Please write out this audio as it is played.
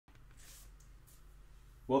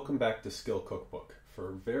Welcome back to Skill Cookbook for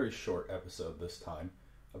a very short episode this time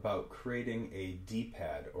about creating a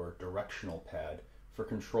D-pad or directional pad for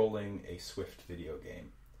controlling a Swift video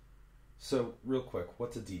game. So real quick,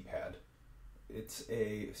 what's a D-pad? It's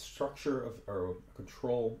a structure of or a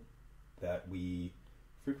control that we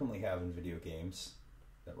frequently have in video games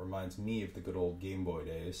that reminds me of the good old Game Boy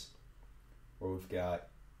days, where we've got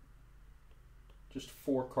just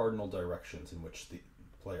four cardinal directions in which the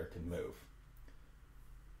player can move.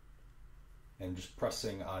 And just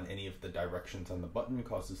pressing on any of the directions on the button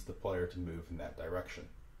causes the player to move in that direction.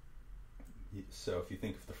 So if you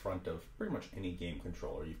think of the front of pretty much any game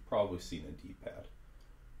controller, you've probably seen a D-pad.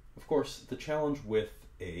 Of course, the challenge with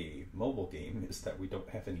a mobile game is that we don't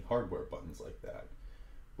have any hardware buttons like that,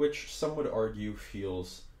 which some would argue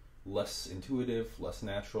feels less intuitive, less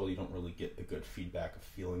natural. You don't really get the good feedback of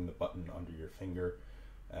feeling the button under your finger.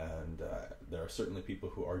 And there are certainly people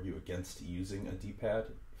who argue against using a D-pad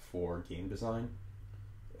for game design,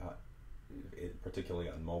 particularly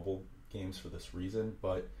on mobile games for this reason,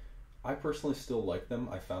 but I personally still like them.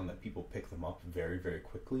 I found that people pick them up very, very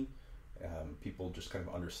quickly. People just kind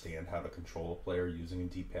of understand how to control a player using a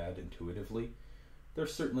D-pad intuitively.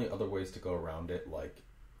 There's certainly other ways to go around it, like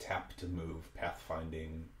tap to move,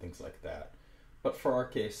 pathfinding, things like that. But for our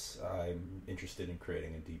case, I'm interested in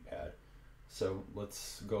creating a D-pad. So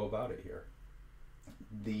let's go about it here.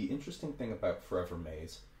 The interesting thing about Forever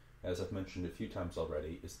Maze, as I've mentioned a few times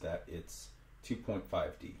already, is that it's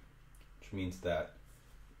 2.5D, which means that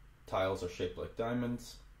tiles are shaped like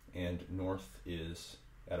diamonds, and north is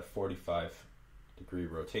at a 45-degree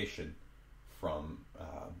rotation from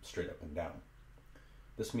straight up and down.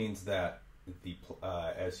 This means that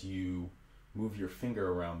as you move your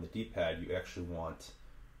finger around the D-pad, you actually want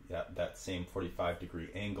that same 45-degree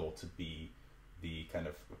angle to be the kind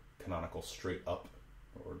of canonical straight up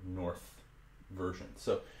or north version.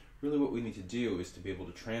 So really what we need to do is to be able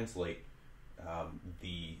to translate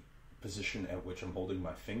the position at which I'm holding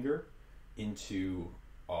my finger into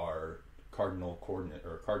our cardinal coordinate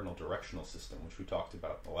or cardinal directional system, which we talked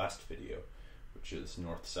about in the last video, which is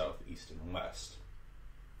north, south, east, and west.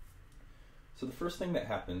 So the first thing that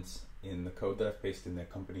happens in the code that I've pasted in the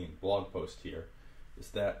accompanying blog post here is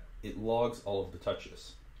that it logs all of the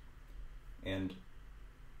touches. And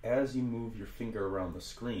as you move your finger around the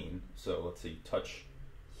screen, so let's say you touch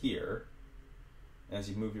here, as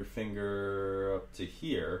you move your finger up to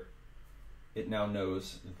here, it now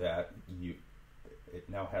knows that it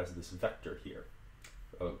now has this vector here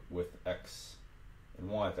with x and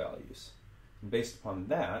y values. And based upon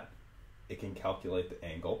that, it can calculate the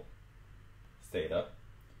angle, theta,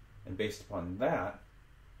 and based upon that,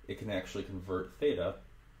 it can actually convert theta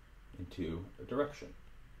into a direction.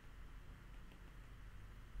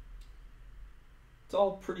 It's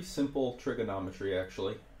all pretty simple trigonometry,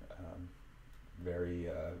 actually. Very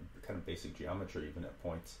kind of basic geometry even at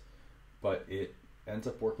points, but it ends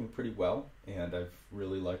up working pretty well, and I've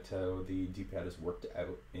really liked how the D-pad has worked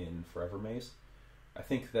out in Forever Maze. I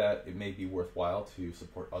think that it may be worthwhile to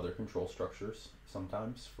support other control structures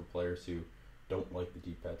sometimes for players who don't like the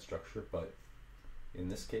D-pad structure, but in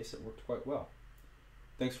this case it worked quite well.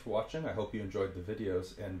 Thanks for watching. I hope you enjoyed the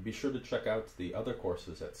videos, and be sure to check out the other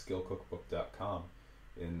courses at skillcookbook.com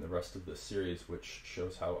in the rest of this series, which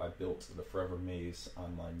shows how I built the Forever Maze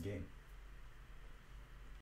online game.